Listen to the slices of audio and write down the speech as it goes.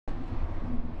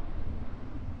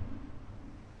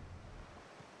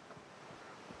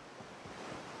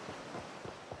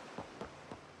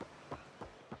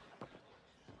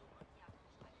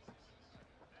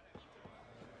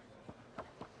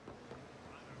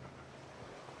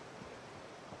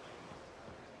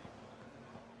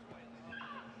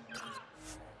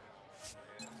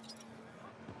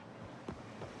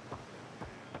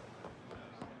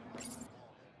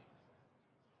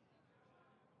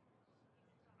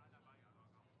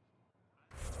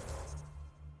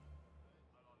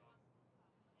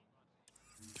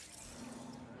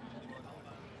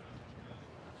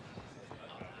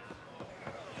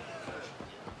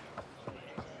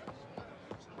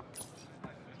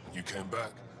You came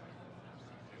back.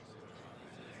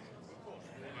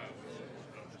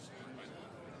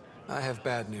 I have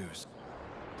bad news.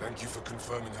 Thank you for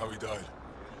confirming how he died.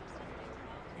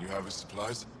 You have his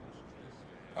supplies?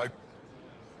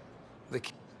 The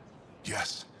key.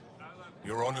 Yes.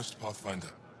 You're honest, Pathfinder.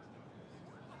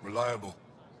 Reliable.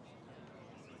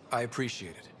 I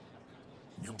appreciate it.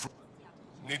 You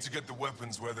need to get the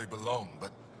weapons where they belong,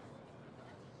 but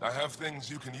I have things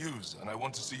you can use, and I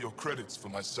want to see your credits for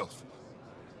myself.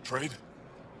 Trade?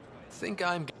 Think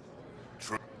I'm...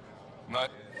 Trade. Not...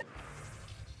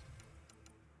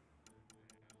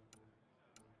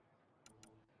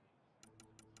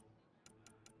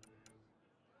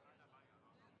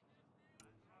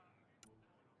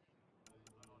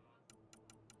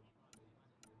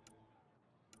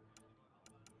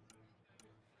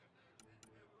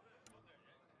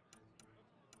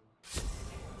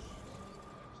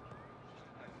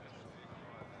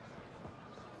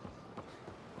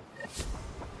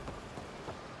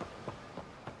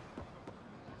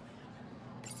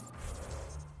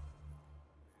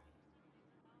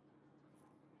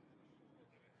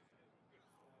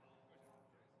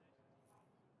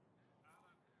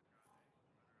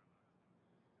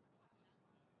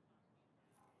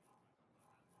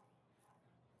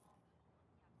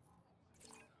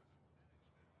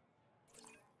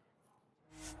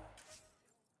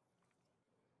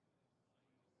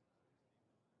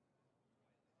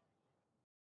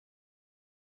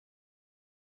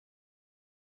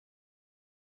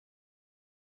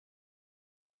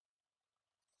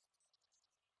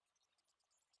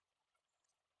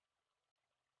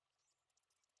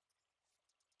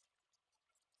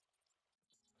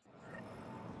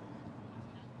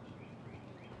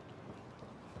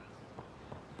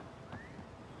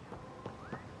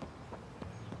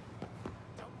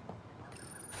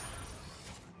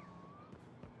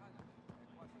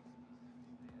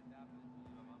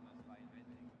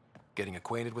 Getting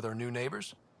acquainted with our new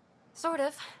neighbors? Sort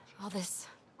of. All this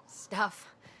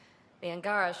stuff. The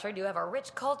Angara sure do have a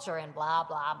rich culture and blah,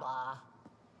 blah, blah.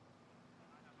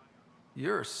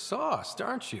 You're sauced,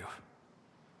 aren't you?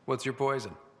 What's your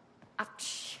poison?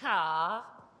 Aw.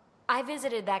 I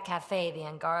visited that cafe the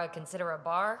Angara consider a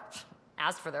bar.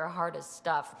 Asked for their hardest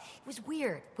stuff. It was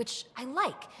weird, which I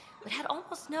like, but had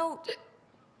almost no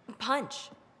punch.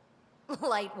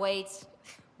 Lightweight.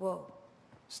 Whoa.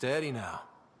 Steady now.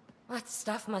 That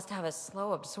stuff must have a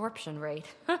slow absorption rate.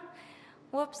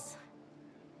 Whoops.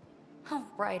 Oh,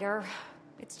 Ryder.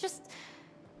 It's just...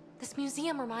 This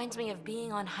museum reminds me of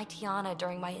being on Haitiana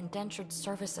during my indentured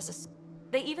service as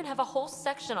a... They even have a whole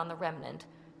section on the Remnant.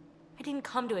 I didn't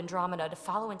come to Andromeda to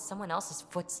follow in someone else's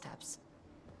footsteps.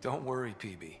 Don't worry,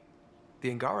 PB.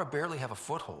 The Angara barely have a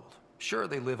foothold. Sure,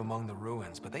 they live among the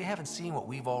ruins, but they haven't seen what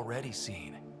we've already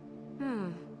seen.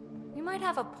 You might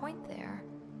have a point there.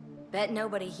 Bet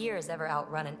nobody here has ever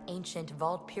outrun an ancient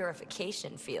vault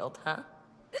purification field, huh?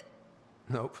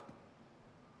 Nope.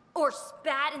 Or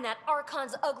spat in that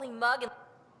Archon's ugly mug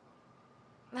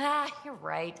and... you're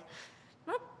right.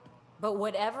 But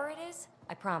whatever it is,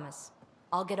 I promise.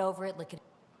 I'll get over it like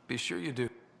Be sure you do.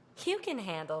 You can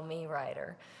handle me,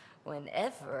 Ryder.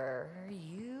 Whenever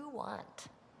you want.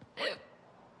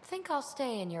 Think I'll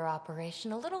stay in your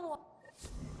operation a little while.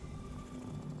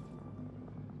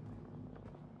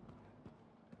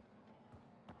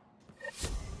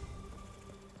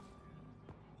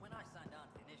 When I signed on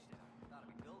to the initiative, I thought I'd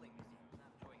be building museums,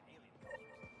 not enjoying alien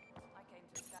cultures. I came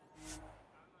to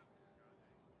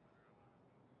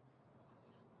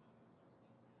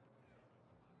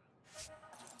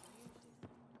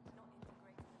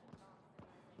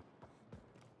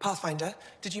Pathfinder,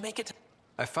 did you make it to...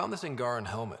 I found this Angaran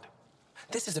helmet.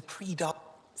 This is a pre-dark...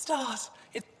 Stars!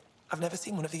 I've never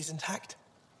seen one of these intact.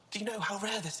 Do you know how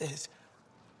rare this is?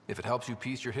 If it helps you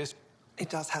piece your history... It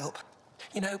does help.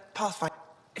 You know, Pathfinder,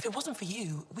 if it wasn't for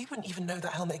you, we wouldn't even know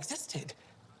that helmet existed.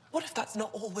 What if that's not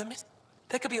all we're missing?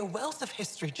 There could be a wealth of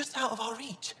history just out of our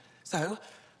reach. So,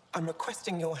 I'm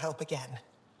requesting your help again.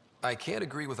 I can't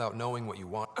agree without knowing what you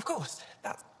want. Of course,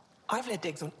 that's... I've led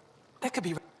digs on... There could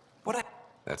be... What I...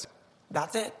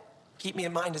 That's it. Keep me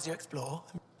in mind as you explore.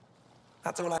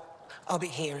 That's all I'll be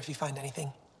here if you find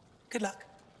anything. Good luck.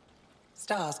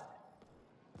 Stars.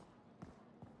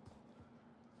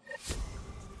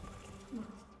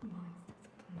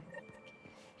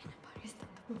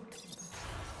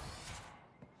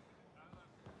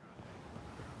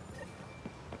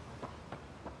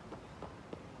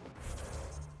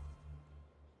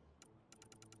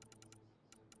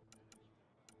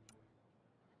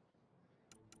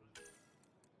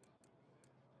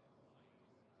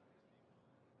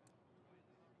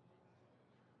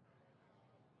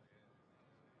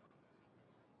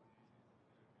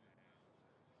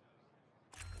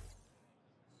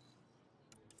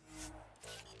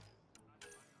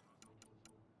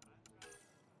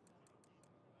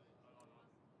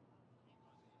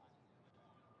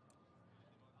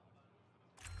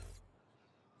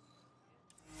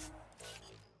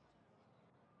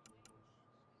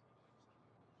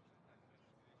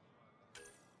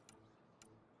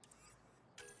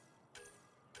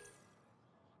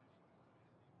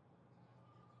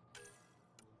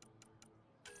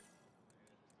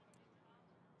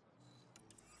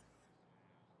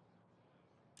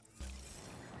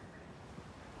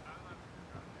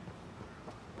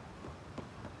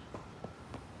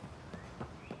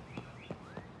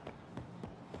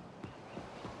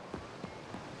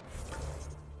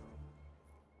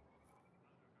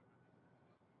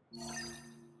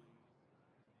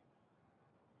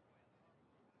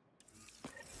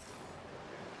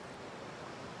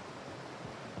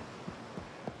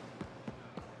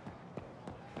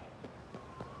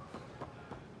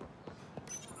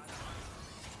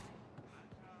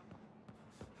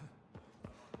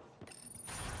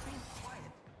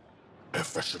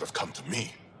 That should have come to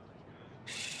me.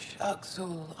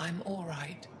 Axel, I'm all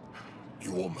right.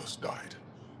 You almost died.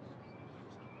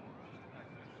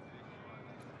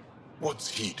 What's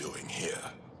he doing here?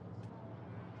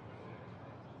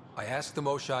 I asked the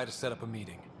Moshai to set up a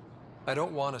meeting. I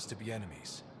don't want us to be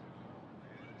enemies.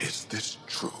 Is this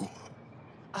true?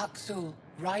 Axel,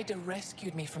 Ryder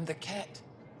rescued me from the Ket.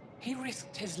 He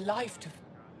risked his life to...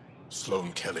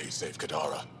 Sloane Kelly saved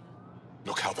Kadara.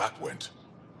 Look how that went.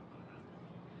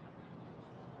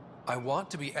 I want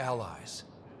to be allies.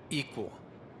 Equal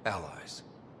allies.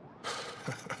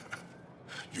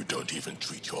 You don't even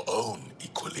treat your own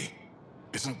equally.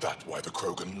 Isn't that why the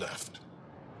Krogan left?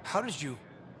 How did you...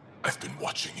 I've been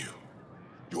watching you.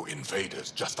 You're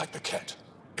invaders just like the Ket,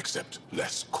 except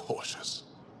less cautious.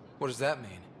 What does that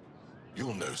mean?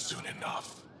 You'll know soon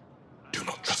enough. Do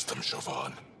not trust them,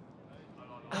 Chauvin.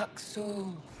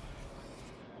 Axel...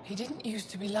 He didn't used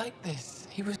to be like this.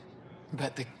 He was...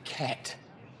 But the Ket...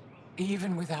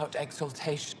 Even without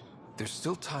exaltation... There's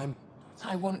still time.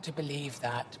 I want to believe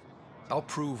that. I'll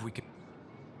prove we can...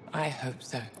 I hope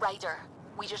so. Ryder,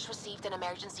 we just received an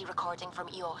emergency recording from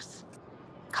EOS.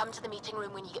 Come to the meeting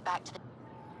room when you get back to the...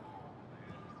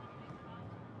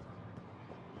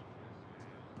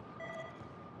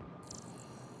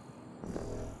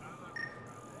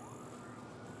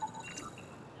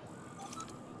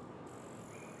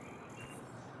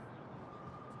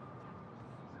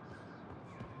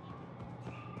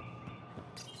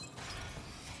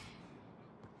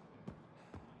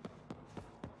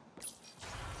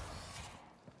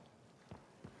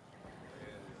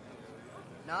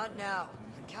 Not now.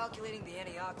 I'm calculating the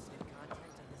antioxidant content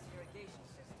of this irrigation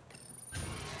system.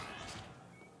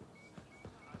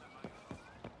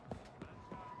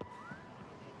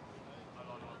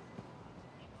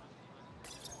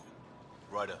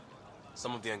 Ryder,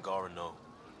 some of the Angara know.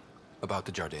 About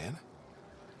the Jardin?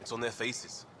 It's on their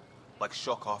faces. Like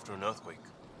shock after an earthquake.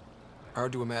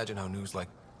 Hard to imagine how news like...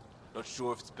 Not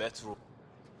sure if it's better or...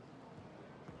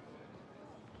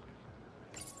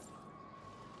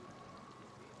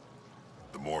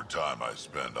 The more time I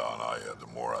spend on Aya, the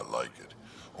more I like it.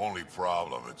 Only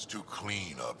problem, it's too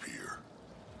clean up here.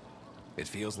 It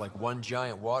feels like one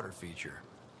giant water feature.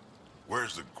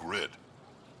 Where's the grid?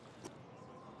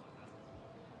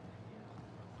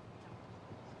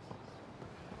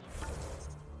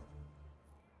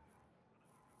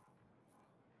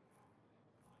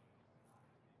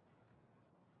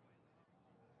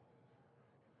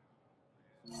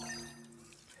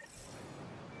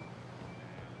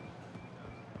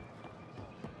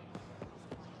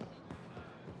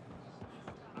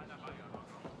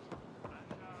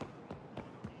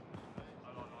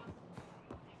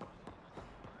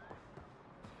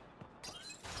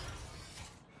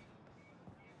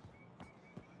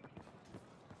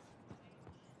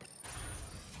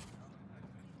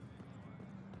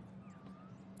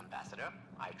 Ambassador,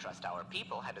 I trust our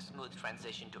people had a smooth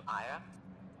transition to Aya.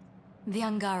 The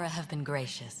Angara have been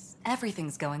gracious.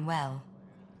 Everything's going well.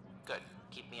 Good.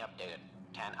 Keep me updated.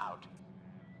 10 out.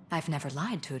 I've never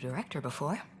lied to a director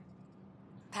before.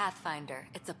 Pathfinder,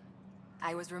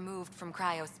 I was removed from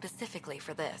cryo specifically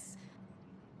for this.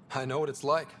 I know what it's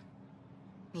like.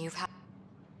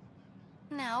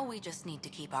 Now we just need to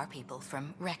keep our people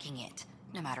from wrecking it,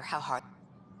 no matter how hard...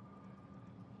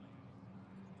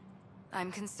 I'm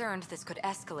concerned this could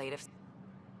escalate if...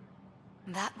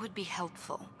 That would be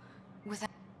helpful. Without...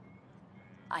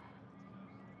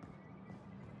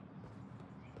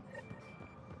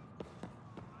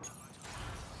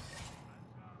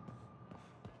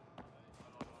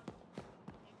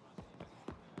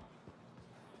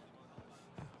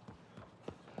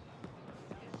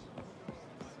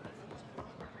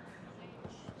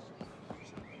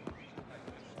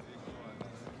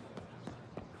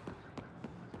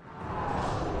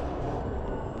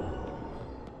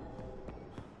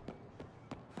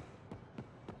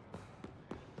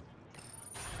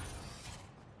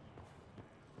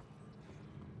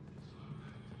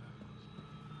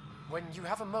 When you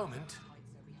have a moment,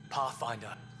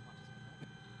 Pathfinder.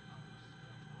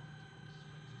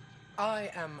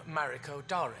 I am Mariko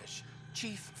Daresh,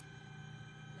 Chief...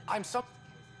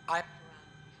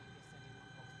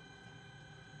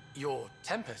 Your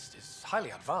Tempest is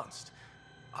highly advanced.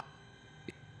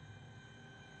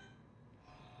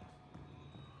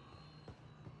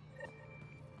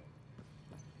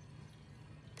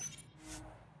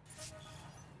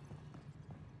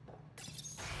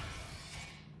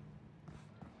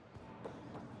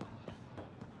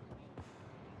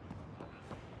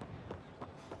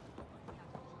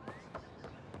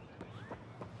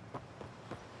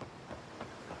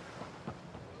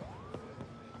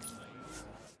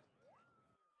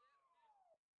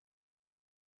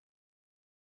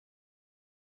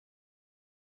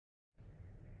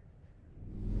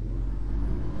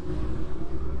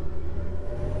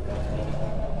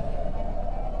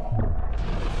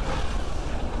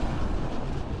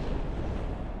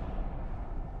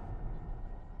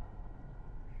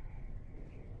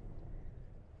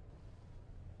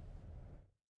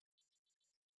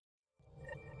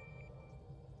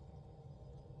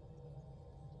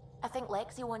 I think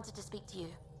Lexi wanted to speak to you.